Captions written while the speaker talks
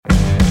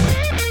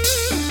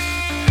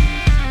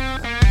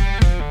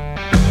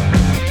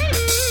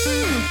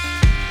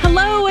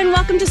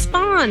Welcome to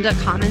Spawned, a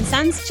common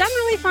sense,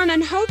 generally fun,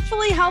 and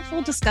hopefully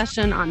helpful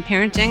discussion on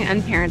parenting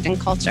and parenting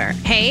culture.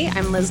 Hey,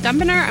 I'm Liz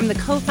Gumbiner. I'm the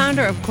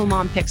co-founder of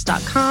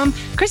CoolMomPicks.com.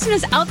 Kristen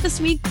is out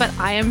this week, but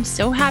I am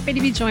so happy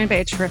to be joined by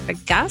a terrific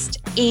guest,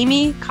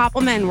 Amy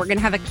Koppelman. We're going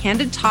to have a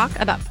candid talk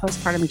about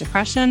postpartum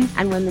depression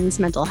and women's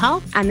mental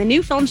health and the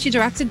new film she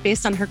directed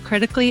based on her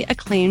critically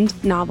acclaimed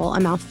novel,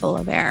 A Mouthful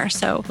of Air.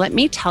 So let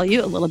me tell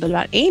you a little bit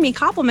about Amy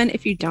Koppelman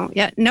if you don't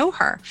yet know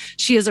her.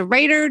 She is a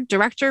writer,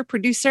 director,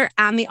 producer,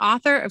 and the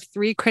author of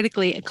 3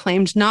 critically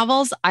acclaimed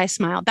novels, I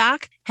Smile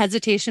Back,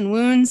 Hesitation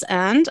Wounds,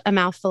 and A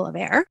Mouthful of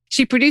Air.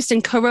 She produced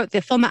and co-wrote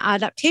the film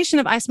adaptation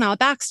of I Smile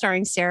Back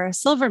starring Sarah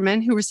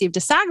Silverman, who received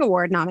a SAG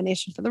Award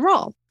nomination for the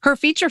role. Her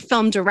feature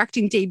film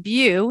directing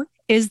debut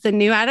is the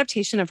new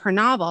adaptation of her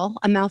novel,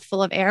 A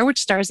Mouthful of Air, which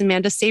stars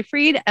Amanda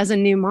Seyfried as a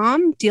new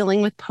mom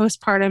dealing with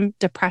postpartum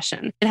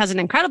depression. It has an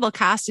incredible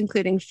cast,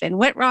 including Finn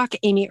Wittrock,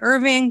 Amy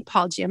Irving,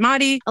 Paul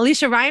Giamatti,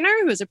 Alicia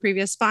Reiner, who is a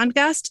previous Spawned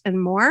guest,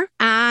 and more.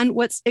 And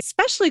what's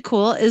especially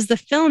cool is the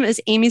film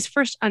is Amy's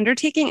first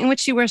undertaking in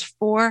which she wears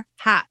 4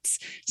 hats: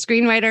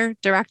 screenwriter,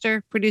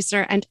 director,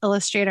 producer, and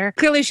illustrator.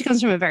 Clearly, she comes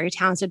from a very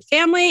talented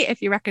family.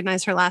 If you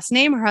recognize her last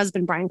name, her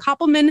husband, Brian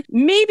Koppelman,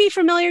 may be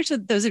familiar to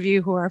those of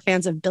you who are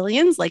fans of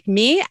Billions, like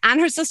me. And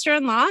her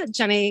sister-in-law,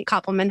 Jenny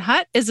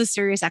Koppelman-Hutt, is a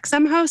Sirius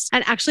XM host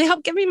and actually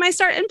helped give me my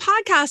start in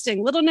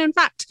podcasting. Little known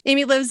fact.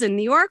 Amy lives in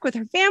New York with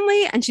her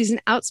family, and she's an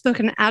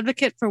outspoken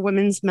advocate for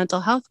women's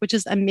mental health, which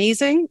is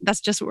amazing. That's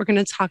just what we're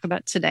going to talk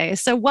about today.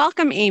 So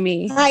welcome,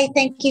 Amy. Hi,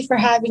 thank you for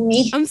having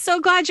me. I'm so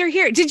glad you're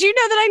here. Did you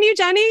know that I knew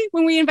Jenny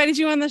when we invited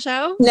you on the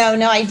show?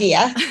 No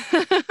idea.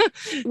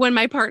 When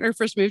my partner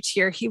first moved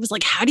here, he was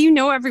like, how do you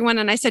know everyone?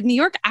 And I said, New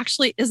York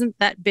actually isn't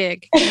that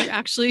big.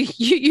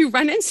 You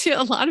run into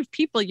a lot of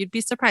people. You'd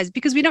be surprised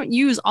because we don't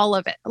use all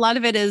of it. A lot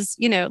of it is,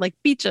 like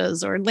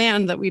beaches or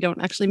land that we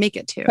don't actually make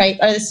it to. Right.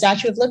 Or the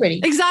Statue of Liberty.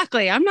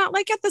 Exactly. I'm not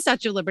like at the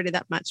Statue of Liberty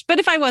that much, but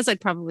if I was,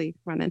 I'd probably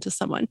run into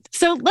someone.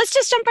 So let's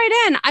just jump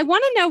right in. I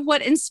want to know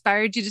what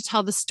inspired you to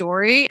tell the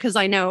story, because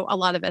I know a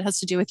lot of it has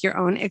to do with your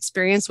own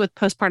experience with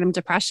postpartum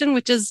depression,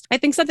 which is, I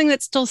think, something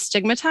that's still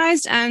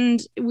stigmatized,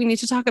 and we need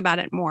to talk about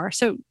it more.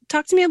 So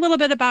talk to me a little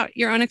bit about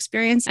your own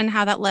experience and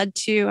how that led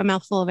to A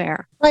Mouthful of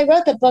Air. Well, I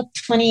wrote the book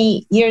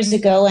 20 years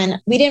ago,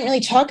 and we didn't really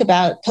talk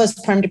about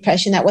postpartum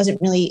depression. That wasn't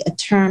really a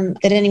term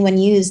that anyone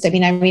used. I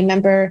mean, I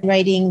remember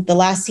writing the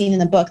last scene in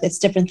the book that's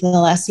different than the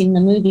last scene in the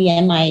movie,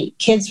 and my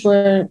kids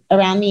were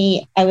around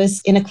me. I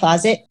was in a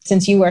closet.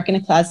 Since you work in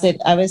a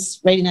closet, I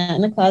was writing that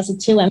in the closet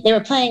too. And they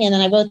were playing, and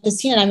then I wrote the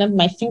scene, and I remember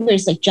my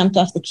fingers jumped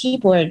off the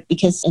keyboard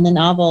because in the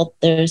novel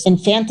there's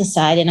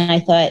infanticide, and I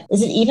thought,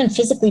 is it even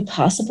physically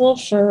possible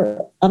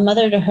for a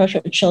mother to hurt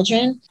her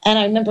children? And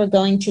I remember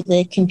going to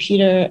the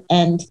computer,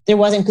 and there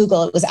wasn't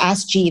Google, it was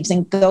Ask Jeeves,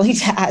 and going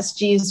to Ask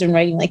Jeeves and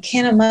writing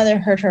can a mother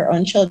hurt her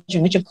own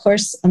children? Which of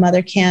course a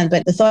mother can,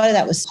 but the thought of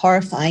that was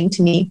horrifying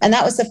to me. And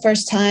that was the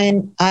first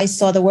time I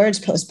saw the words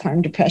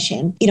postpartum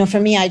depression. For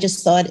me, I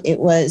just thought it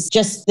was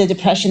just the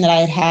depression that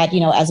I had,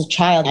 as a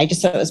child. I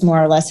just thought it was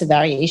more or less a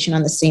variation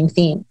on the same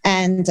theme.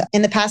 And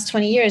in the past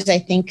 20 years, I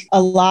think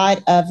a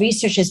lot of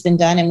research has been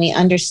done, and we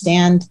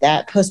understand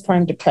that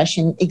postpartum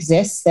depression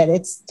exists, that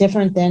it's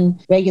different than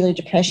regular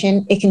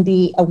depression. It can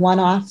be a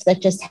one-off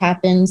that just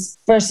happens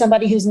for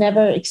somebody who's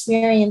never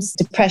experienced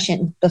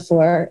depression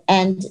before.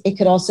 And it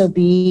could also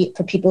be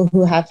for people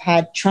who have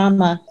had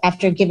trauma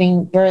after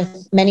giving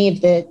birth. Many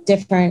of the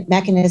different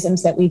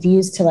mechanisms that we've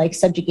used to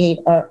subjugate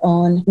our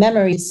own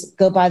memories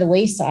go by the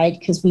wayside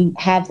because we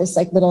have this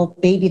little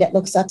baby that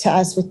looks up to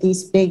us with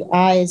these big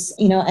eyes,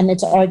 and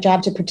it's our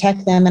job to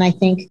protect them. And I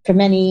think for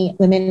many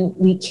women,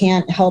 we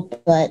can't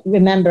help but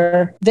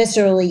remember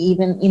viscerally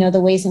even, the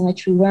ways in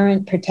which we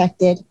weren't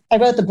protected. I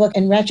wrote the book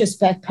in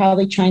retrospect,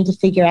 probably trying to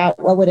figure out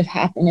what would have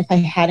happened if I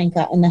hadn't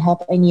gotten the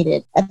help I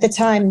needed. At the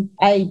time,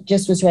 I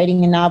just was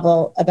writing a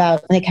novel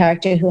about a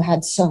character who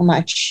had so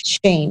much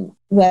shame,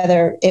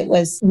 whether it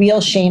was real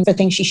shame for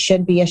things she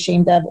should be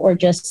ashamed of or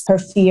just her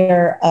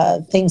fear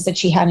of things that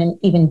she hadn't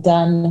even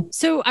done.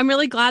 So I'm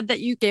really glad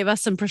that you gave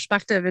us some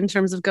perspective in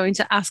terms of going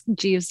to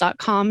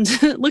AskJeeves.com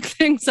to look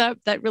things up.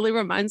 That really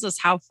reminds us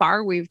how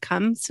far we've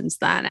come since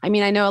then. I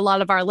mean, I know a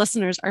lot of our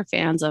listeners are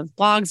fans of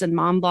blogs and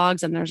mom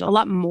blogs, and there's a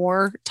lot more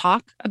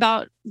talk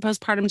about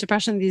postpartum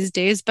depression these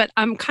days, but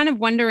I'm kind of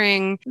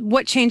wondering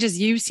what changes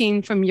you've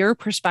seen from your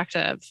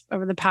perspective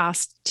over the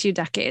past 2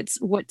 decades.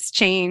 What's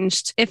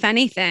changed, if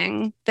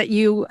anything, that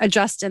you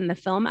addressed in the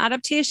film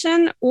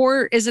adaptation,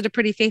 or is it a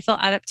pretty faithful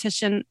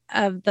adaptation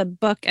of the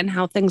book and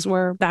how things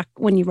were back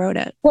when you wrote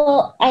it?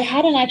 Well, I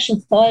hadn't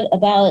actually thought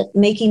about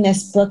making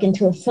this book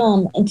into a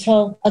film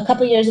until a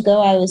couple of years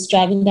ago. I was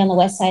driving down the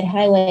West Side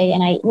Highway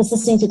and I was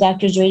listening to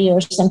Doctor's Radio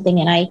or something,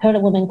 and I heard a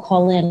woman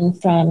call in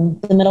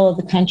from the middle of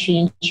the country,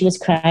 and she was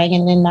crying crying.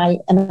 And in my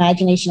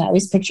imagination, I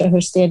always picture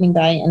her standing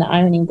by an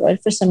ironing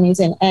board for some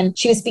reason. And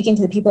she was speaking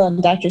to the people on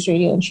Doctor's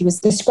Radio, and she was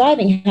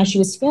describing how she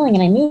was feeling.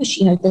 And I knew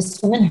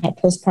this woman had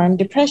postpartum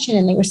depression.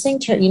 And they were saying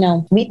to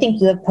her, we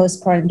think you have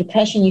postpartum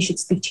depression. You should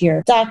speak to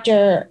your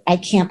doctor. I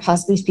can't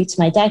possibly speak to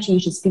my doctor. You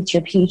should speak to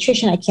your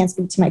pediatrician. I can't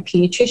speak to my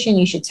pediatrician.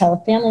 You should tell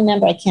a family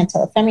member. I can't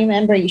tell a family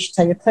member. You should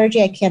tell your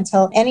clergy. I can't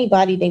tell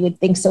anybody. They would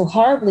think so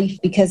horribly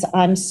because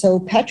I'm so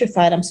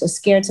petrified. I'm so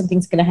scared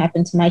something's going to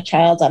happen to my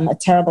child. I'm a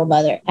terrible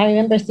mother. I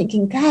remember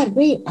thinking, God,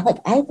 wait,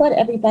 I thought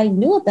everybody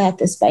knew about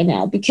this by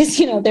now because,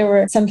 there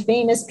were some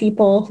famous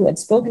people who had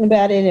spoken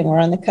about it and were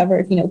on the cover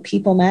of,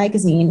 People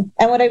magazine.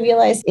 And what I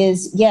realized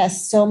is,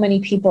 yes, so many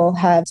people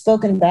have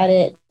spoken about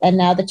it. And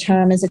now the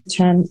term is a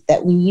term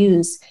that we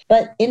use.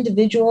 But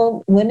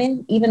individual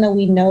women, even though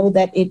we know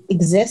that it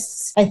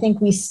exists, I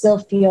think we still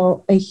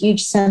feel a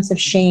huge sense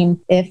of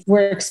shame if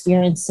we're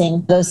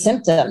experiencing those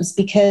symptoms.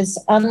 Because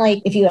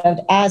unlike if you have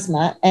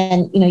asthma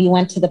and, you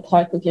went to the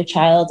park with your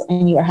child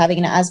and you were having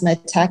an asthma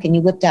attack and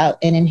you whipped out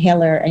an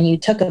inhaler and you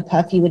took a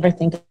puff, you would never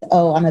think,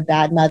 oh, I'm a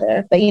bad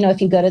mother. But, if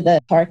you go to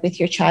the park with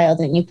your child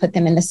and you put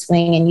them in the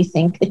swing and you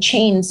think the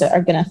chains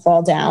are going to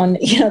fall down,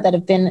 that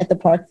have been at the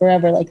park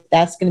forever, like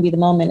that's going to be the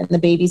moment and the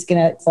baby's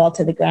going to fall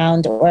to the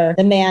ground, or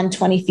the man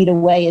 20 feet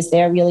away is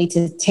there really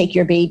to take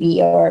your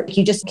baby, or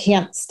you just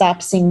can't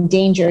stop seeing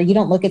danger. You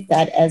don't look at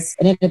that as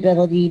an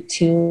inability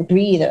to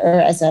breathe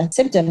or as a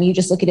symptom. You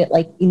just look at it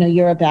like,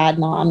 you're a bad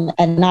mom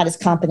and not as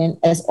competent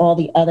as all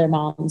the other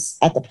moms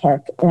at the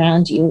park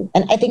around you.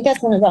 And I think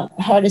that's one of the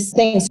hardest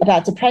things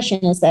about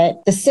depression is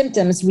that the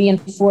symptoms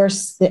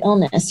reinforce the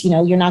illness.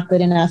 You're not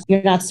good enough.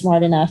 You're not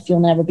smart enough. You'll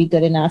never be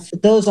good enough.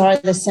 Those are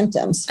the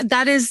symptoms.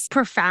 That is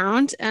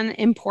profound and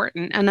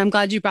important. And I'm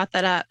glad you brought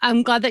that up.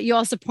 I'm glad that you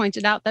also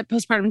pointed out that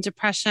postpartum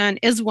depression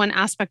is one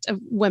aspect of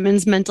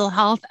women's mental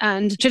health.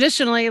 And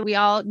traditionally, we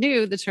all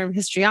knew the term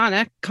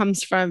histrionic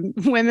comes from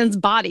women's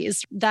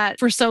bodies, that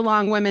for so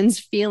long, women's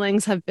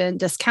feelings have been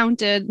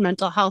discounted.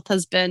 Mental health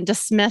has been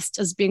dismissed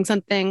as being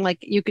something like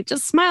you could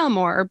just smile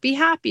more or be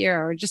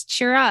happier or just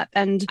cheer up.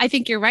 And I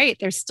think you're right.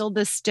 There's still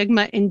this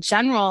stigma in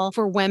general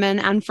for women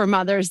and for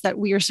mothers that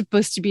we are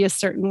supposed to be a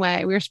certain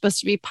way. We are supposed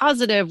to be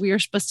positive. We are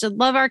supposed to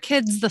love our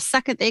kids the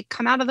second they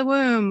come out of the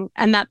womb.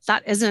 And that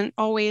isn't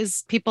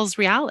always people's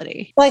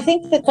reality. Well, I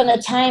think that from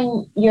the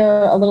time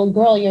you're a little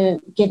girl, you're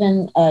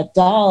given a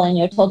doll and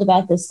you're told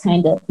about this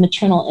kind of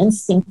maternal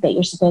instinct that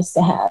you're supposed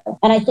to have.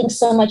 And I think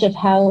so much of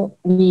how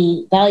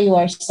we value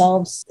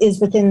ourselves is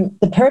within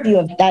the purview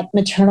of that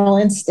maternal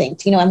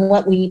instinct, and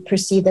what we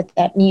perceive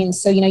that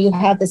means. So, you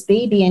have this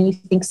baby and you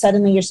think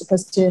suddenly you're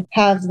supposed to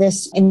have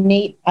this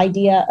innate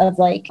idea of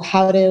like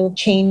how to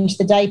change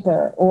the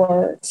diaper,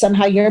 or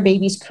somehow your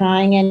baby's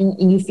crying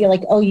and you feel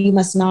like, oh, you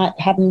must not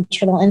have a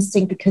maternal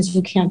instinct because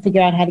you can't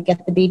figure out how to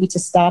get the baby to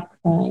stop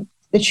crying.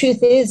 The truth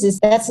is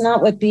that's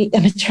not what a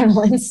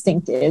maternal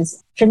instinct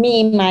is. For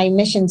me, my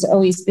mission's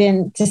always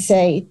been to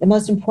say the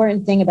most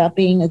important thing about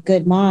being a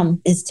good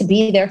mom is to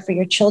be there for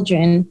your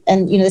children.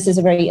 And, this is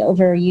a very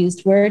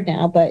overused word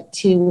now, but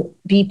to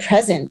be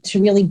present,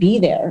 to really be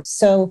there.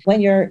 So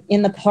when you're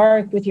in the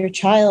park with your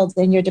child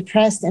and you're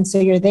depressed and so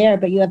you're there,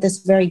 but you have this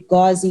very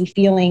gauzy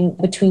feeling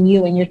between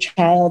you and your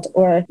child,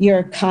 or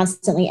you're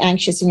constantly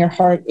anxious and your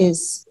heart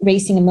is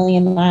racing a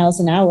million miles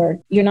an hour,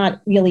 you're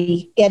not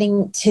really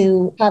getting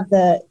to have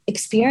the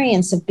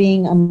experience of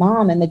being a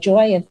mom and the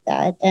joy of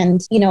that.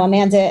 And,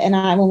 Amanda and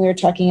I, when we were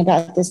talking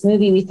about this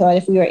movie, we thought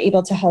if we were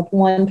able to help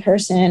one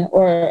person,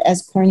 or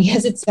as corny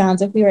as it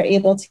sounds, if we were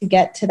able to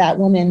get to that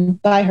woman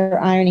by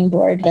her ironing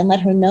board and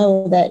let her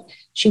know that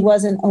she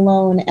wasn't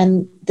alone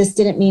and this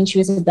didn't mean she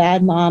was a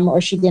bad mom or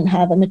she didn't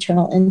have a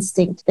maternal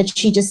instinct, that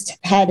she just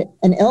had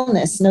an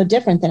illness no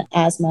different than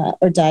asthma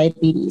or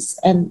diabetes,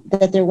 and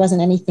that there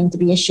wasn't anything to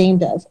be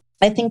ashamed of.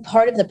 I think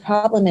part of the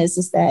problem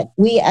is that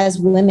we as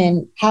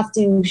women have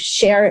to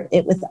share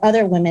it with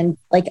other women.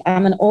 Like,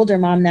 I'm an older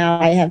mom now.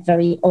 I have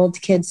very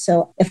old kids.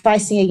 So if I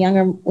see a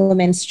younger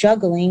woman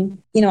struggling,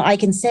 I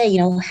can say,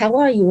 how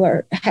are you,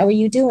 or how are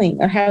you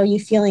doing, or how are you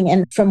feeling?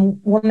 And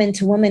from woman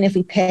to woman, if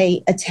we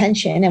pay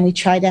attention and we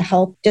try to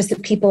help just the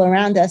people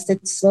around us,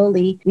 that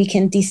slowly we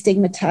can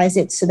destigmatize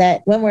it, so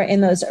that when we're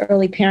in those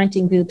early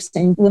parenting groups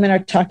and women are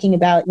talking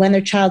about when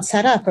their child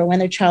sat up or when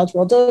their child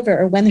rolled over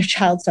or when their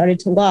child started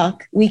to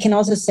walk, we can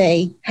also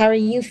say, how are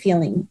you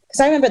feeling? Because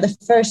I remember the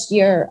first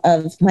year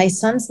of my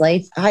son's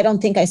life, I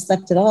don't think I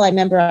slept at all. I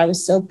remember I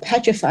was so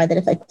petrified that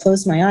if I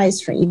closed my eyes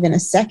for even a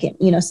second,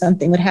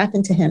 something would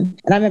happen to him.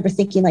 And I remember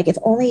thinking, if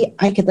only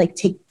I could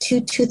take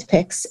 2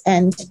 toothpicks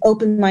and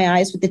open my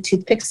eyes with the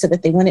toothpicks so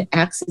that they wouldn't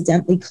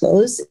accidentally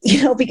close,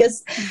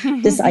 because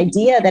this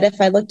idea that if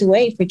I looked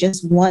away for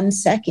just 1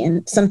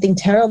 second, something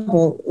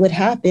terrible would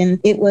happen,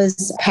 it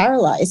was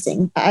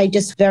paralyzing. I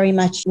just very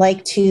much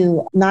like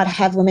to not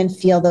have women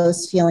feel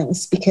those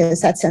feelings,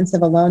 because that sense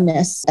of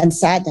aloneness and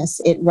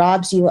sadness, it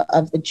robs you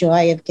of the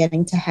joy of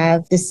getting to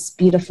have this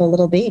beautiful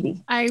little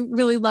baby. I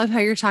really love how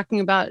you're talking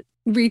about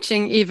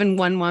reaching even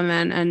one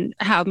woman and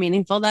how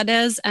meaningful that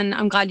is. And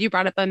I'm glad you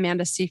brought up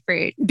Amanda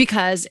Seyfried,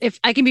 because if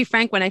I can be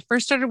frank, when I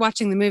first started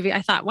watching the movie,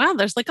 I thought, wow,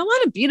 there's like a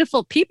lot of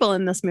beautiful people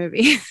in this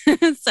movie.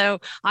 So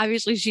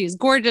obviously she's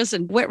gorgeous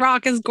and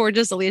Whitrock is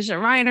gorgeous. Alicia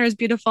Reiner is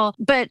beautiful.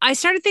 But I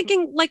started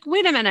thinking like,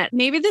 wait a minute,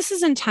 maybe this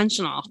is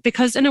intentional,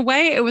 because in a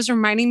way it was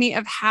reminding me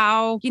of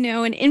how, in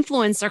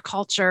influencer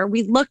culture,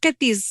 we look at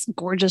these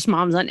gorgeous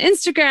moms on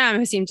Instagram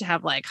who seem to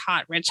have like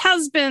hot, rich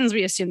husbands.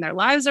 We assume their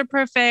lives are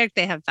perfect.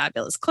 They have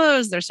fabulous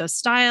clothes. They're so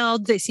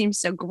styled. They seem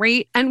so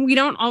great. And we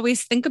don't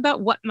always think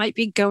about what might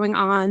be going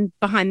on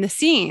behind the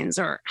scenes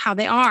or how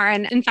they are.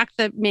 And in fact,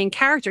 the main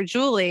character,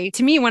 Julie,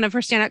 to me, one of her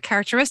standout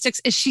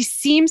characteristics is she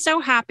seems so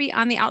happy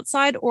on the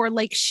outside, or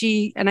like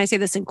she, and I say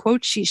this in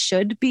quotes, she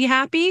should be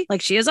happy.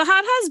 Like she has a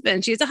hot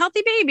husband. She has a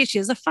healthy baby. She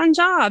has a fun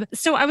job.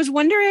 So I was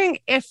wondering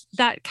if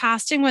that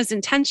casting was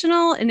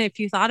intentional and if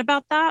you thought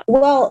about that.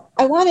 Well,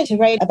 I wanted to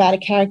write about a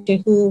character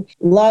who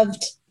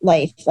loved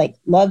life, like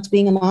loved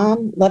being a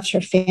mom, loved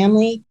her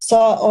family,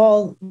 saw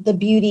all the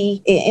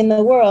beauty in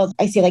the world.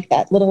 I see like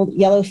that little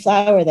yellow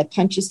flower that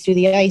punches through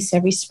the ice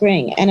every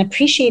spring, and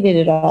appreciated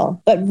it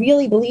all, but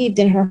really believed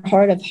in her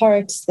heart of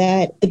hearts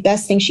that the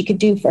best thing she could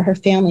do for her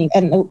family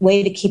and the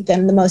way to keep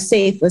them the most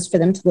safe was for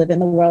them to live in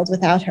the world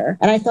without her.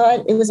 And I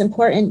thought it was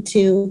important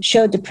to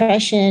show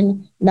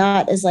depression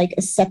not as like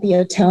a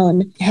sepia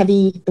tone,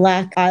 heavy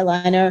black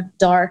eyeliner,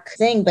 dark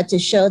thing, but to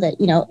show that,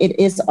 it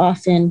is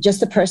often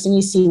just a person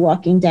you see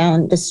walking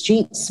down the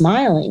street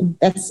smiling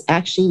that's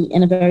actually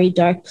in a very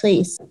dark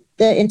place.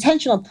 The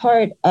intentional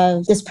part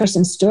of this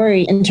person's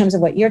story, in terms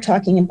of what you're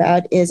talking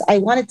about, is I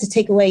wanted to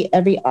take away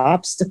every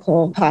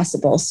obstacle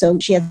possible. So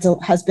she has a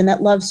husband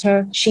that loves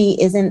her. She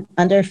isn't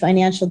under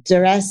financial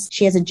duress.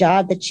 She has a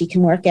job that she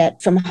can work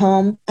at from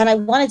home. And I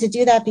wanted to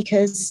do that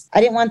because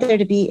I didn't want there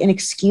to be an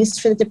excuse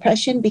for the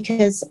depression,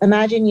 because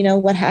imagine,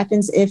 what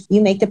happens if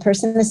you make the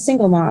person a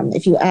single mom,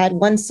 if you add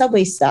one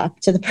subway stop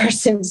to the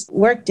person's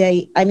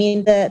workday. I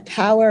mean, the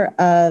power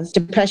of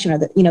depression, or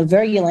the,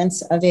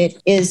 virulence of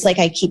it is, like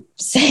I keep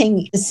saying,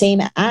 the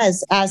same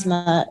as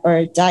asthma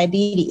or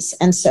diabetes.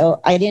 And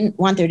so I didn't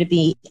want there to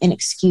be an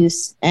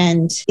excuse.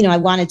 And, I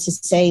wanted to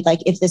say, like,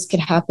 if this could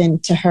happen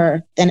to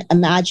her, then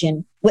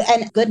imagine.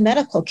 And good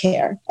medical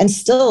care. And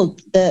still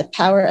the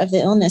power of the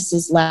illness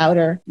is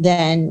louder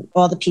than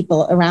all the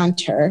people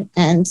around her.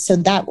 And so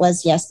that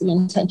was, yes, the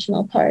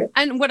intentional part.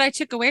 And what I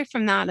took away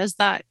from that is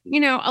that,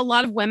 a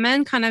lot of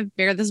women kind of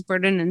bear this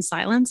burden in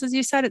silence, as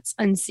you said, it's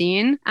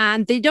unseen.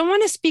 And they don't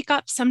want to speak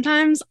up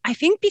sometimes, I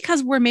think,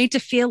 because we're made to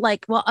feel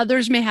like, well,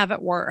 others may have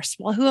it worse.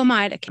 Well, who am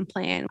I to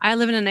complain? I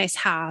live in a nice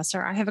house,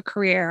 or I have a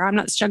career. I'm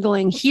not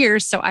struggling here,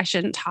 so I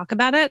shouldn't talk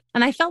about it.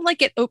 And I felt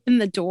like it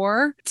opened the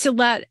door to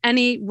let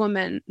any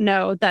woman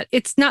know that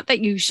it's not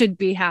that you should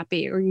be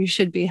happy or you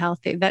should be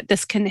healthy, that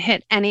this can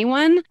hit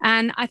anyone.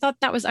 And I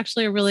thought that was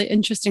actually a really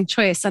interesting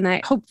choice, and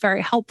I hope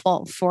very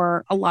helpful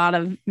for a lot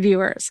of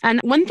viewers. And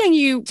one thing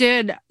you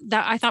did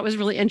that I thought was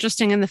really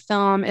interesting in the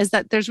film is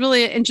that there's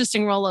really an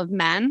interesting role of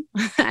men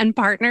and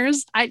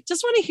partners. I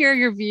just want to hear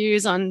your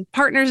views on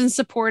partners and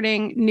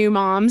supporting new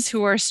moms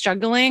who are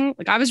struggling.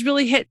 Like, I was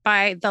really hit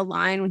by the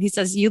line when he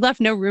says, "You left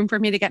no room for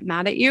me to get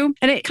mad at you."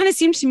 And it kind of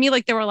seems to me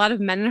like there were a lot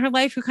of men in her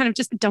life who kind of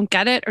just don't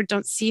get it or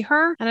don't see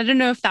her. And I don't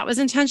know if that was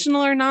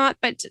intentional or not,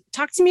 but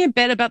talk to me a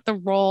bit about the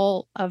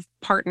role of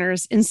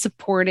partners in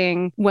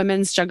supporting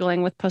women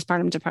struggling with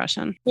postpartum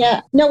depression.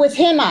 Yeah. No, with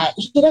him,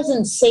 he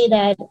doesn't say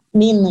that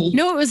meanly.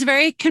 No, it was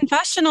very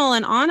confessional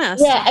and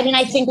honest. Yeah. I mean,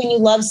 I think when you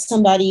love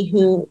somebody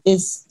who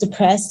is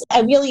depressed,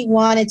 I really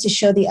wanted to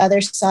show the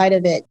other side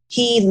of it.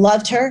 He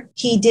loved her.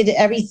 He did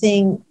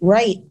everything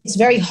right. It's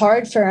very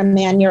hard for a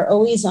man. You're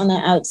always on the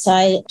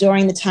outside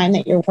during the time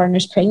that your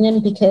partner's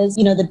pregnant because,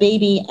 the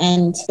baby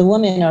and the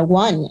woman are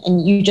one,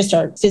 and you just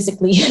are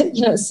physically,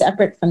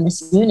 separate from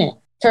this unit.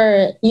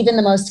 For even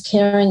the most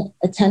caring,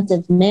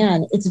 attentive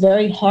man, it's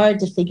very hard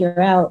to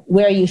figure out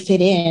where you fit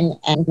in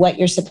and what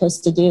you're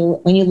supposed to do.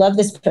 When you love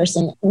this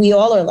person, we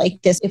all are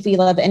like this. If we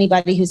love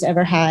anybody who's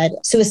ever had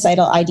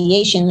suicidal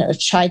ideation or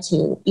tried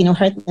to,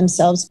 hurt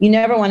themselves, you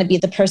never want to be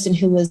the person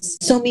who was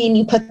so mean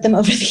you put them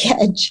over the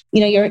edge.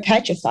 You're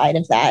petrified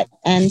of that.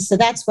 And so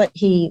that's what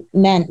he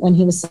meant when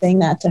he was saying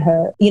that to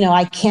her.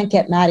 I can't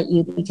get mad at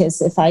you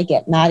because if I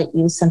get mad at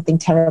you, something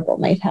terrible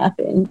might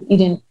happen. You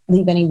didn't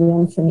leave any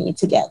room for me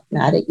to get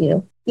mad at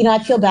you. I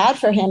feel bad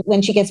for him.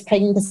 When she gets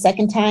pregnant the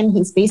second time,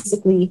 he's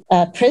basically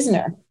a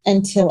prisoner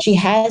until she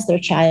has their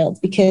child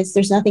because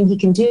there's nothing he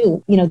can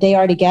do. They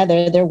are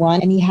together, they're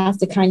one, and he has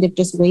to kind of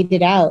just wait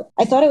it out.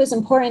 I thought it was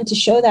important to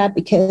show that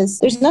because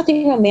there's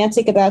nothing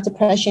romantic about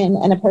depression,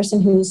 and a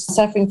person who's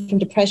suffering from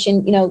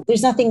depression,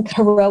 there's nothing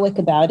heroic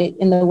about it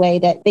in the way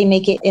that they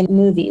make it in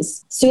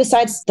movies.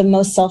 Suicide's the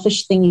most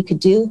selfish thing you could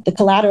do. The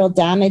collateral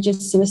damage of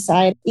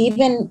suicide,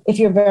 even if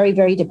you're very,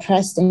 very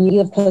depressed and you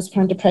have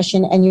postpartum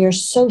depression and you're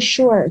so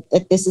sure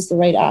that this is the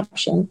right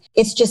option,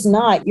 it's just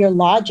not. Your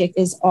logic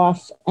is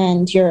off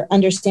and your your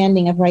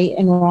understanding of right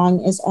and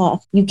wrong is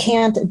off. You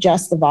can't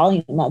adjust the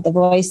volume of the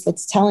voice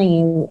that's telling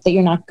you that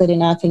you're not good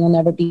enough and you'll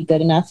never be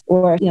good enough,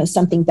 or,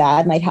 something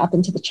bad might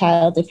happen to the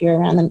child if you're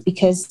around them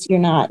because you're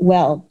not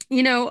well.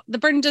 The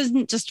burden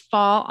doesn't just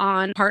fall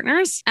on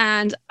partners.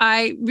 And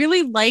I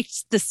really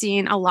liked the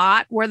scene a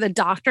lot where the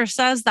doctor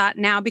says that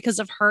now because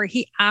of her,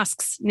 he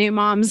asks new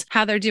moms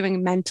how they're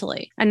doing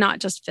mentally and not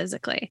just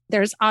physically.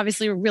 There's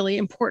obviously a really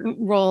important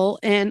role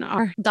in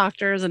our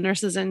doctors and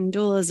nurses and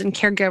doulas and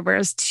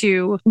caregivers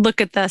to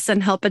look at this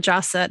and help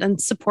address it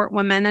and support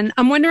women. And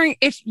I'm wondering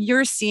if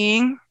you're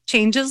seeing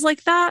changes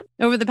like that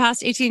over the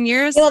past 18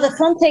 years? The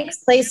film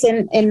takes place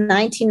in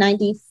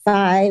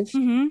 1995.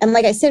 Mm-hmm. And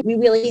like I said, we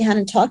really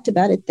hadn't talked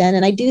about it then.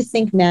 And I do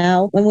think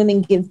now when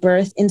women give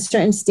birth in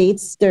certain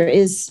states, there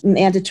is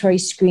mandatory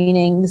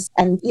screenings.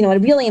 And, a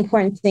really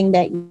important thing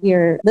that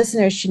your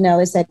listeners should know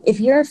is that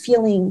if you're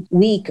feeling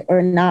weak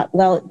or not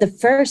well, the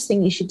first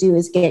thing you should do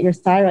is get your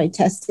thyroid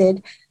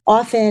tested.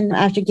 Often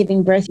after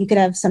giving birth, you could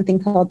have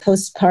something called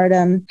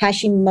postpartum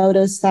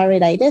Hashimoto's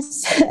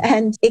thyroiditis,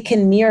 and it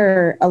can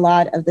mirror a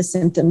lot of the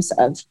symptoms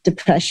of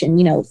depression,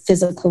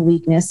 physical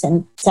weakness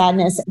and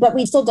sadness. But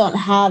we still don't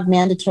have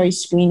mandatory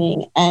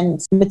screening, and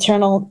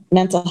maternal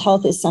mental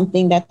health is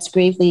something that's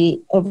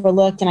gravely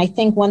overlooked. And I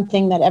think one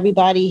thing that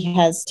everybody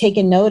has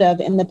taken note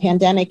of in the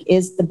pandemic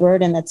is the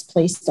burden that's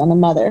placed on the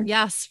mother.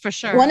 Yes, for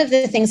sure. One of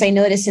the things I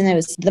noticed, and it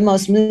was the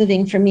most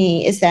moving for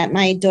me, is that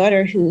my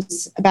daughter,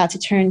 who's about to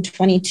turn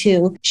 22,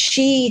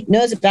 she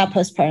knows about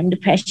postpartum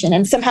depression,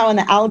 and somehow in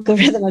the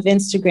algorithm of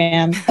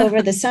Instagram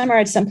over the summer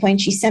at some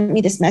point, she sent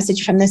me this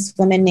message from this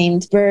woman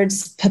named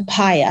Birds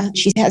Papaya.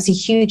 She has a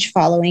huge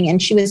following,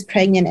 and she was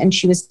pregnant, and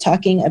she was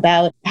talking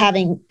about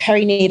having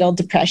perinatal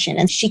depression.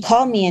 And she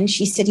called me and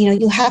she said,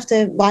 you have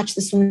to watch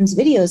this woman's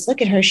videos.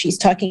 Look at her. She's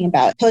talking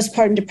about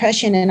postpartum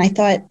depression. And I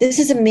thought, this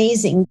is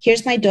amazing.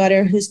 Here's my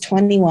daughter who's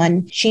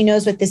 21. She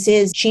knows what this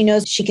is. She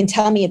knows she can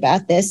tell me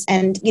about this.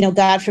 And,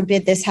 God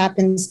forbid this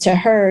happens to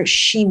her,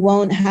 she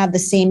won't have the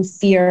same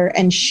fear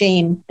and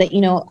shame that,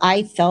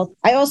 I felt.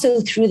 I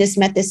also, through this,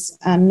 met this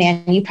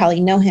man, you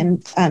probably know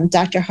him,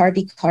 Dr.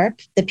 Harvey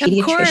Karp, the pediatrician.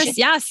 Of course,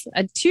 yes.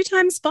 A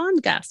 2-time Spawn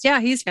guest. Yeah,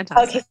 he's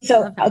fantastic.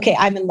 Okay,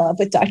 I'm in love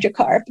with Dr.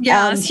 Karp.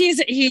 Yes,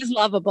 he's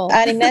lovable.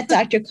 And I met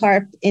Dr.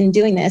 Karp in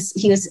doing this.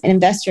 He was an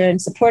investor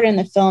and supporter in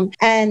the film.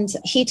 And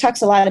he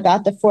talks a lot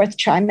about the 4th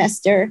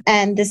trimester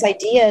and this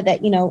idea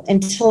that,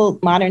 until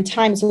modern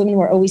times, women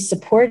were always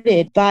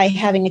supported by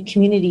having a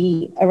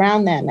community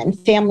around them and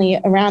family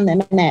around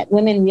them, and that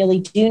women really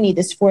do need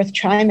this 4th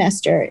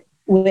trimester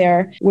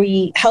where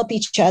we help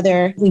each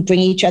other, we bring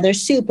each other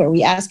soup, or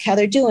we ask how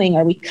they're doing,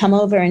 or we come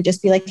over and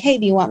just be like, hey,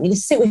 do you want me to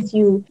sit with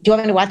you? Do you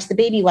want me to watch the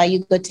baby while you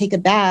go take a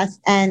bath?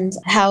 And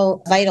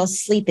how vital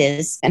sleep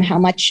is and how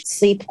much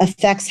sleep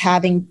affects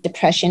having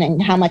depression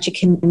and how much it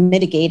can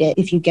mitigate it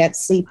if you get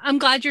sleep. I'm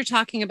glad you're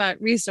talking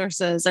about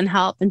resources and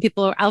help and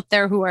people out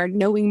there who are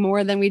knowing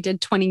more than we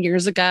did 20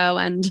 years ago.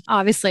 And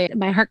obviously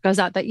my heart goes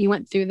out that you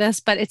went through this,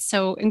 but it's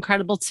so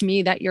incredible to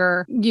me that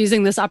you're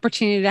using this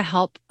opportunity to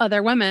help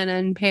other women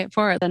and pay it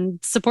forward and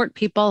support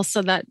people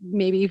so that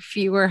maybe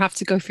fewer have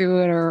to go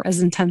through it or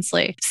as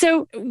intensely.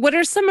 So what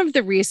are some of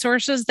the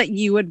resources that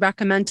you would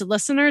recommend to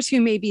listeners who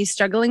may be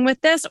struggling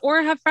with this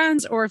or have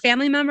friends or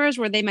family members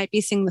where they might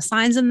be seeing the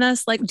signs in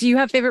this? Like, do you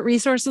have favorite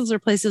resources or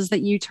places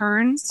that you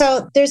turn?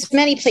 So there's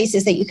many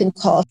places that you can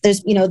call.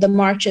 There's, the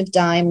March of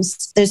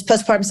Dimes. There's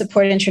Postpartum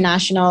Support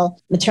International,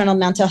 Maternal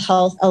Mental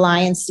Health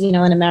Alliance, in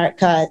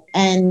America.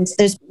 And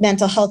there's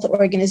mental health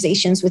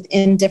organizations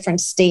within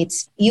different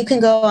states. You can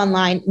go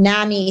online.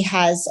 NAMI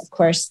has, of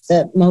course,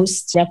 the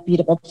most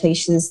reputable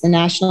places, the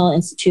National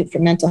Institute for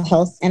Mental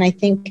Health. And I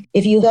think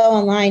if you go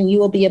online, you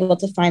will be able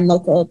to find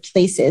local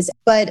places.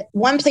 But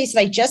one place that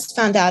I just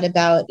found out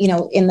about,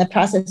 in the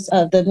process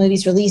of the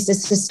movie's release,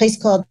 is this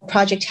place called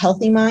Project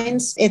Healthy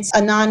Minds. It's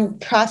a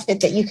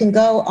nonprofit that you can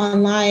go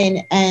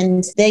online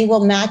and they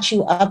will match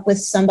you up with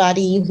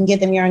somebody. You can give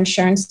them your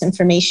insurance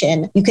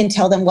information. You can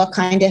tell them what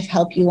kind of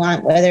help you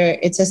want, whether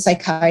it's a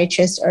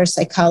psychiatrist or a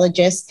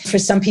psychologist. For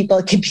some people,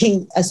 it could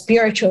be a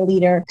spiritual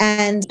leader.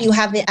 And you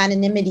have the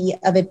anonymity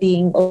of it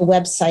being a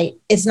website.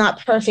 It's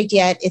not perfect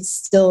yet. It's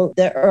still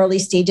the early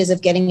stages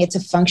of getting it to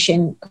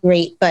function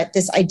great. But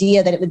this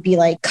idea that it would be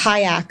like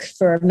Kayak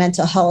for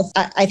mental health,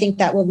 I think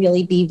that will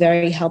really be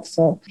very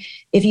helpful.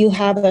 If you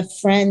have a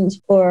friend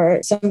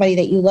or somebody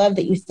that you love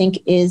that you think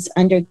is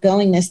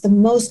undergoing this, the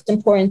most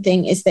important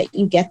thing is that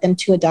you get them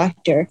to a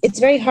doctor. It's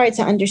very hard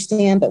to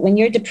understand, but when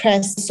you're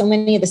depressed, so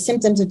many of the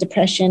symptoms of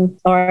depression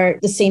are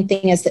the same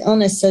thing as the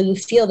illness. So you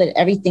feel that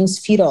everything's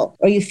futile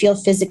or you feel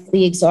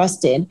physically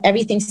exhausted.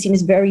 Everything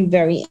seems very,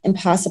 very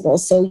impossible.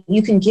 So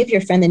you can give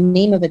your friend the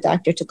name of a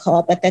doctor to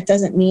call, but that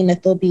doesn't mean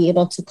that they'll be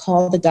able to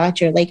call the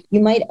doctor. Like, you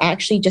might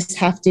actually just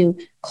have to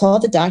call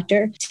the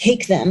doctor,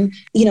 take them,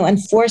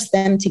 and force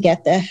them to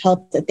get the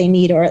help that they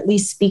need, or at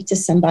least speak to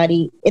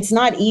somebody. It's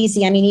not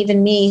easy. I mean,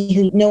 even me,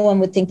 who no one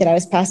would think that I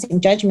was passing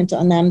judgment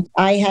on them.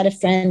 I had a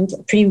friend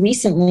pretty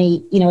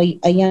recently,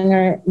 a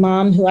younger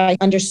mom who I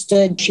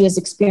understood she was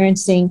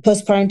experiencing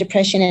postpartum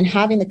depression, and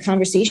having the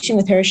conversation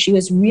with her, she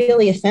was really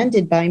really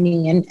offended by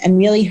me and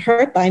really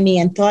hurt by me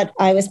and thought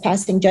I was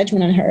passing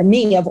judgment on her,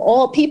 me of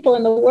all people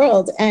in the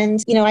world.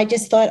 And, I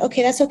just thought,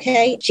 okay, that's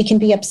okay. She can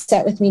be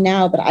upset with me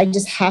now, but I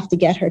just have to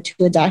get her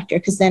to a doctor,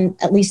 because then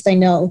at least I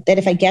know that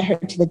if I get her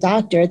to the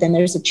doctor, then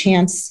there's a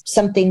chance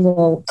something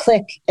will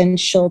click and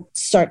she'll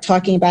start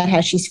talking about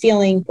how she's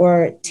feeling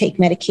or take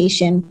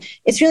medication.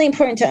 It's really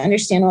important to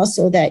understand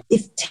also that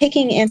if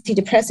taking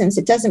antidepressants,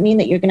 it doesn't mean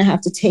that you're going to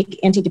have to take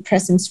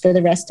antidepressants for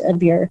the rest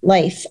of your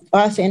life.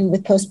 Often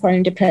with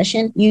postpartum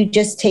depression, you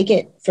just take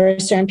it for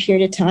a certain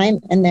period of time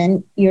and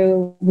then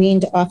you're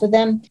weaned off of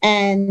them.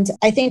 And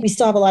I think we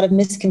still have a lot of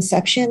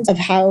misconceptions of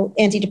how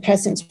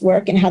antidepressants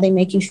work and how they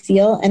make you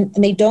feel. And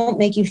they don't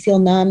make you feel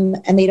numb,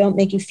 and they don't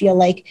make you feel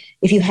like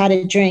if you had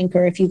a drink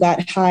or if you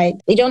got high.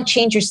 They don't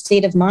change your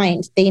state of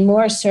mind. They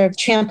more serve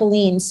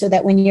trampolines so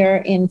that when you're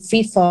in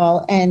free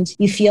fall and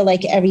you feel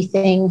like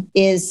everything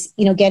is,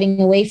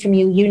 getting away from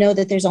you, you know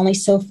that there's only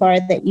so far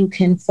that you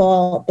can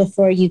fall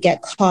before you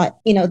get caught.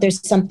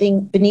 There's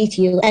something beneath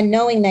you. And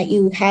knowing that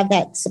you have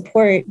that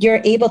support, you're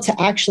able to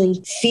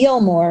actually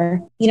feel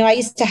more. I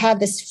used to have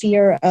this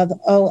fear of,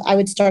 I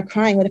would start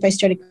crying. What if I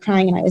started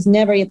crying? And I was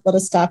never able to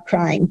stop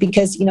crying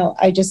because,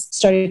 I just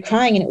started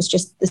crying and it was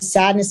just the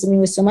sadness of me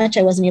was so much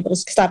I wasn't able to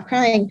stop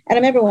crying. And I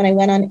remember when I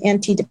went on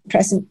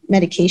antidepressant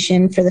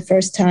medication for the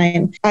first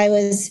time, I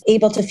was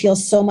able to feel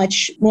so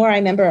much more. I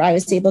remember I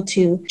was able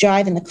to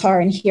drive in the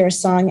car and hear a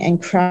song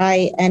and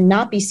cry and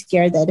not be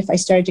scared that if I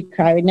started to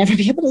cry, I would never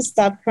be able to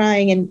stop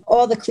crying. And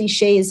all the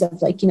cliches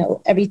of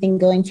everything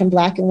going from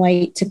black and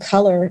white to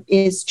color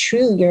is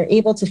true. You're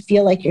able to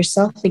feel like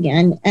yourself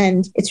again.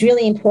 And it's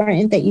really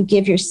important that you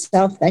give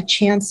yourself that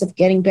chance of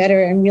getting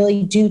better and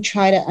really do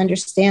try to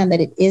understand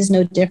that it is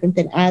no different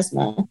than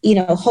asthma.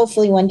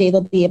 Hopefully one day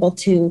they'll be able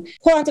to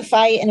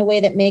quantify it in a way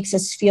that makes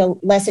us feel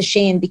less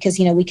ashamed because,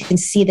 we can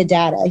see the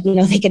data.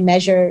 They can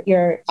measure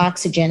your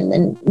oxygen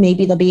and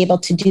maybe they'll be able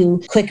to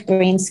do quick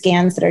brain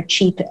scans that are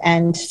cheap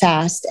and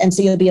fast. And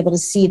so you'll be able to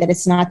see that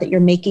it's not that you're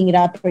making it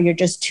up or you're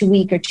just too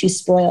weak or too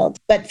spoiled.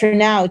 But for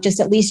now, just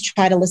at least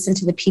try to listen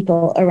to the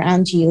people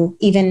around you,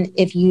 even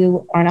if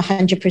you aren't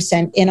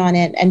 100% in on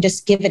it, and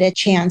just give it a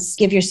chance.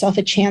 Give yourself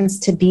a chance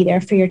to be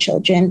there for your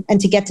children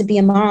and to get to be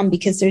a mom,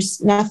 because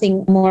there's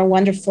nothing more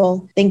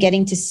wonderful than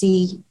getting to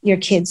see your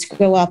kids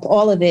grow up,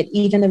 all of it,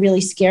 even the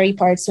really scary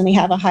parts when they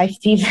have a high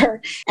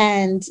fever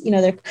and,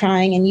 they're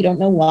crying and you don't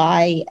know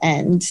why.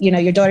 And,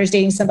 your daughter's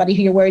dating somebody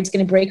who you're worried is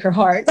going to break her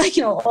heart.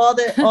 All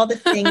the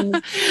things,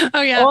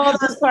 oh, yeah. All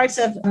those parts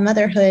of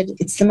motherhood.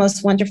 It's the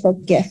most wonderful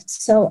gift.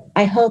 So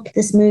I hope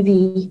this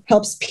movie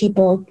helps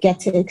people get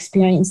to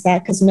experience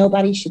that, because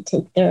nobody should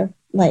take their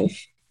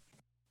life.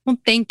 Well,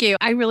 thank you.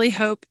 I really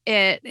hope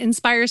it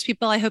inspires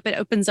people. I hope it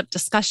opens up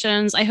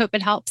discussions. I hope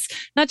it helps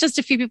not just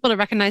a few people to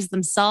recognize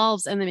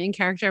themselves in the main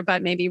character,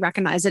 but maybe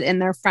recognize it in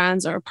their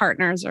friends or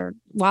partners or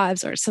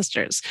wives or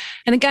sisters.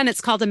 And again,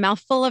 it's called A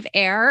Mouthful of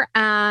Air.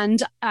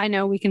 And I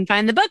know we can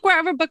find the book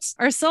wherever books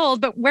are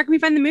sold, but where can we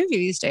find the movie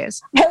these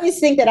days? I always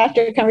think that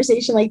after a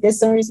conversation like this,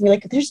 somebody's going to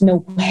be like, there's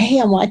no way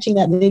I'm watching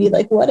that movie.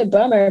 Like, what a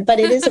bummer. But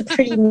it is a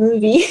pretty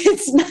movie.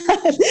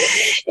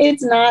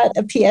 It's not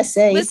a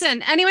PSA.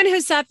 Listen, anyone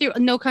who sat through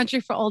No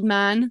Country for Old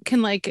Men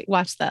can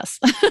watch this.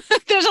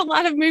 There's a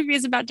lot of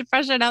movies about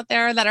depression out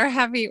there that are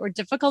heavy or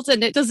difficult,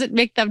 and it doesn't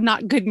make them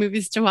not good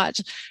movies to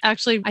watch.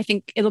 Actually, I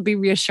think it'll be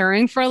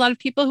reassuring for a lot of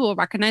people who will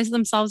recognize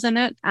themselves in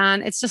it.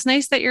 And it's just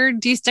nice that you're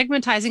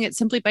destigmatizing it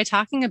simply by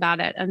talking about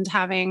it and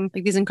having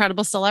these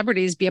incredible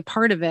celebrities be a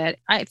part of it.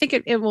 I think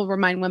it will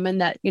remind women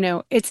that,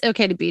 it's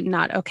okay to be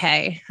not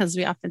okay, as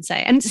we often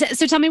say. And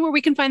so tell me where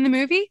we can find the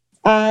movie.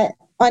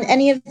 On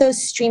any of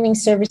those streaming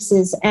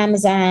services,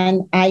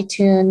 Amazon,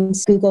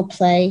 iTunes, Google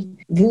Play,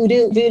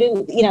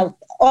 Vudu,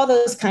 all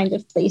those kind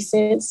of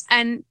places.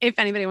 And if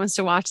anybody wants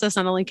to watch this,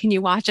 not only can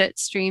you watch it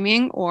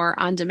streaming or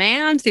on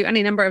demand through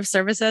any number of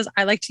services,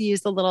 I like to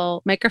use the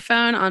little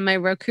microphone on my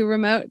Roku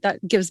remote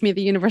that gives me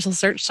the universal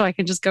search so I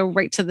can just go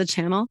right to the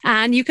channel.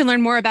 And you can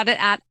learn more about it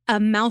at A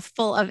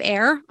Mouthful of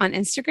Air on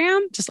Instagram,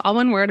 just all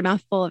one word, A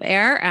Mouthful of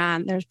Air.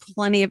 And there's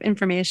plenty of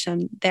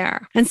information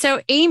there. And so,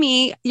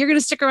 Amy, you're going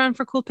to stick around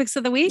for Cool Picks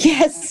of the Week?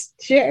 Yes,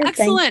 sure.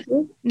 Excellent.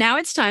 Now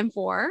it's time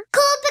for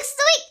Cool Picks of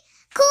the Week.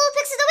 Cool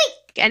Picks of the Week.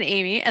 And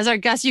Amy, as our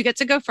guest, you get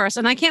to go first.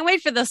 And I can't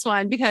wait for this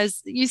one because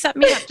you set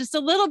me up just a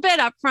little bit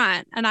up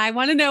front. And I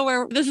want to know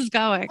where this is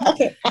going.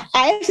 Okay.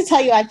 I have to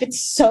tell you, I've been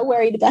so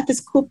worried about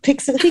this Cool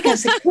Picks of the Week. I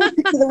was like, Cool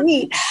Picks of the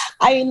Week.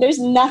 I mean, there's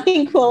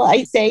nothing cool.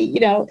 I say,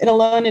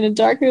 alone in a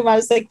dark room, I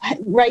was like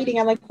writing.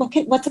 I'm like,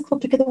 okay, what's a cool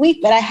pick of the week?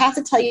 But I have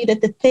to tell you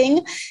that the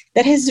thing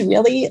that has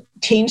really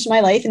changed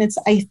my life, and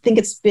I think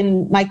it's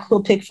been my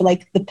cool pick for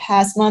the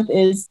past month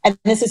is, and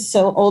this is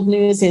so old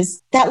news,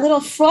 is that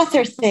little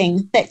frother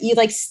thing that you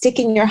stick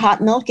taking your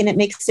hot milk and it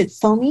makes it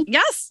foamy?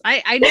 Yes,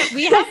 I know.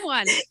 We have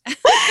one.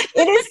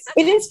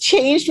 It has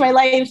changed my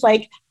life.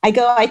 Like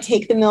I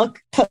take the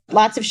milk, put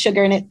lots of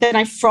sugar in it, then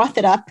I froth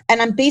it up.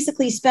 And I'm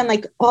basically spend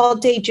like all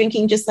day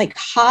drinking just like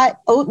hot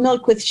oat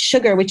milk with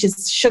sugar, which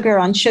is sugar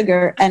on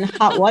sugar and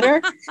hot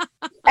water.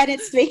 And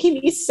it's making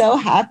me so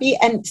happy.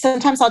 And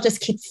sometimes I'll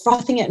just keep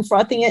frothing it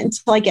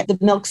until I get the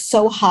milk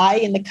so high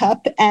in the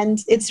cup. And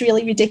it's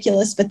really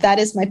ridiculous, but that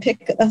is my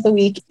pick of the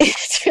week.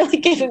 It's really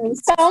giving me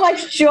so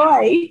much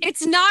joy.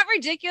 It's not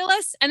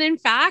ridiculous. And in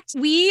fact,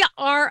 we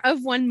are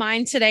of one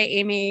mind today,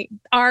 Amy.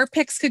 Our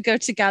picks could go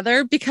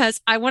together because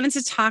I wanted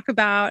to talk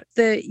about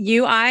the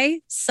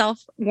UI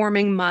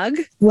self-warming mug.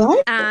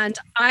 What? And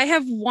I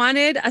have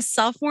wanted a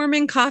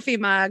self-warming coffee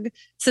mug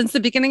since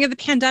the beginning of the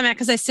pandemic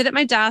because I sit at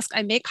my desk,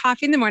 I make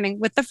coffee in the morning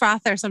with the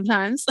frother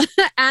sometimes,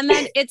 and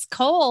then it's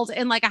cold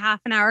in like a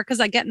half an hour because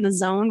I get in the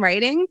zone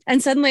writing.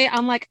 And suddenly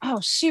I'm like, oh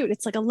shoot,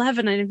 it's like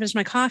 11. I didn't finish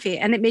my coffee.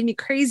 And it made me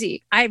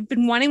crazy. I've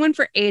been wanting one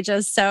for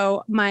ages.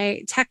 So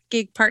my tech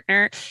geek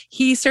partner,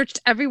 he searched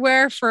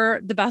everywhere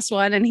for the best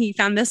one and he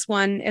found this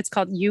one. It's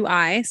called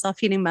UI,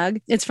 self-heating mug.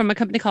 It's from a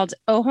company called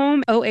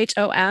Ohom,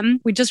 OHOM.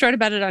 We just wrote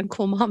about it on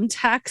Cool Mom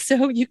Tech.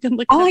 So you can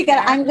look Oh my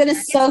God, I'm going to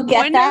so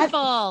get that.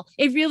 Wonderful.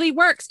 It really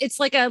works. It's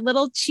like a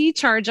little Qi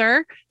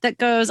charger that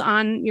goes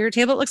on your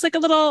table. It looks like a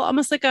little,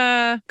 almost like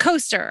a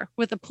coaster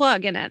with a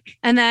plug in it.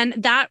 And then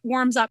that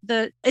warms up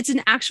it's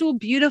an actual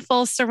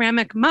beautiful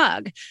ceramic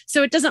mug.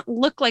 So it doesn't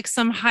look like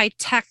some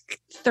high-tech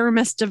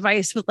thermos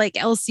device with like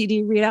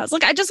LCD readouts.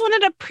 Look, I just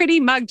wanted a pretty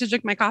mug to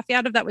drink my coffee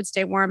out of that would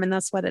stay warm. And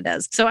that's what it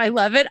is. So I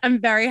love it. I'm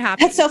very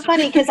happy. That's so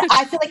funny because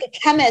I feel like a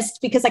chemist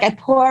because like I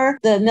pour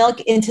the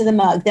milk into the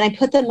mug, then I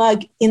put the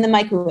mug in the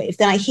microwave,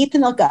 then I heat the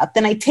milk up,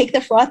 then I take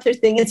the frother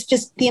thing. It's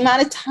just the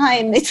amount of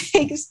time it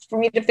takes for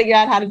me to figure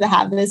out how to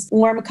have this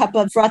warm cup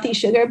of frothy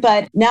sugar.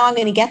 But now I'm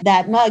going to get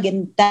that mug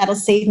and that'll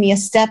save me a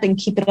step and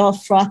keep it all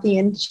frothy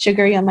and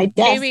sugary on my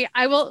desk. Amy,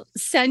 I will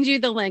send you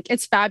the link.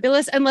 It's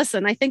fabulous. And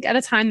listen, I think at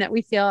a time that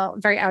we feel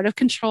very out of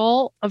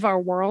control of our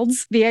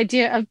worlds, the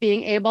idea of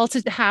being able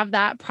to have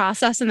that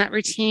process and that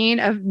routine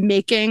of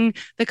making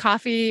the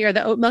coffee or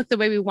the oat milk the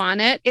way we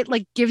want it, it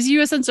like gives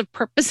you a sense of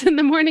purpose in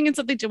the morning and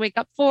something to wake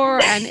up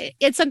for. And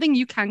it's something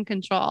you can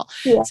control.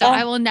 Yeah. So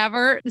I will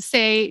never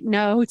say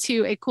no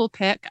to a cool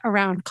pick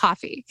around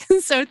coffee.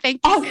 So thank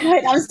you. Oh,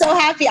 good. I'm so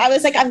happy. I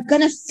was like, I'm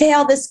going to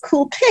fail this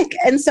cool pick.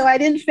 And so I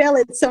didn't fail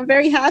it. So I'm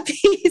very happy.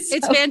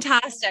 It's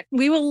fantastic.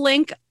 We will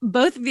link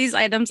both of these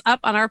items up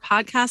on our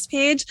podcast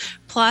page,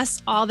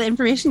 plus all the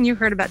information you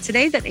heard about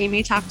today that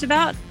Amy talked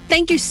about.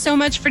 Thank you so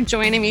much for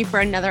joining me for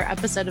another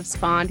episode of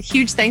Spawned.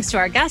 Huge thanks to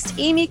our guest,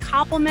 Amy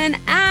Koppelman,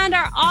 and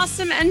our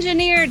awesome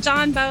engineer,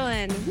 John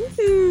Bowen.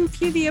 Woohoo!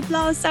 Cue the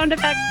applause sound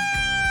effect.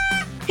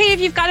 Hey,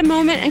 if you've got a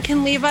moment and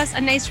can leave us a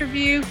nice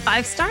review,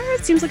 5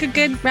 stars, seems like a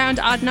good round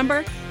odd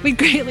number. We'd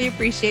greatly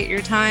appreciate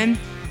your time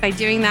by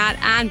doing that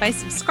and by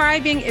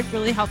subscribing. It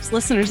really helps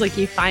listeners like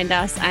you find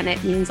us, and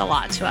it means a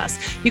lot to us.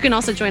 You can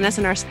also join us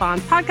in our Spawn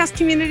podcast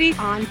community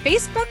on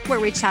Facebook, where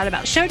we chat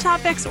about show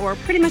topics or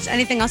pretty much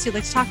anything else you'd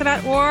like to talk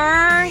about,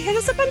 or hit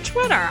us up on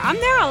Twitter. I'm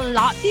there a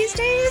lot these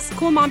days.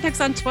 Cool Mom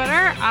Picks on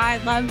Twitter. I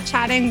love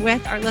chatting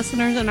with our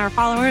listeners and our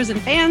followers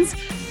and fans.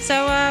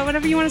 So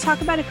whatever you want to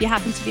talk about, if you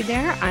happen to be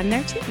there, I'm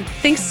there too.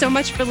 Thanks so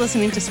much for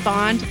listening to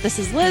Spawned. This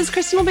is Liz.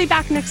 Kristen will be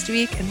back next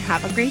week, and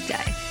have a great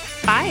day.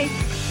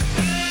 Bye.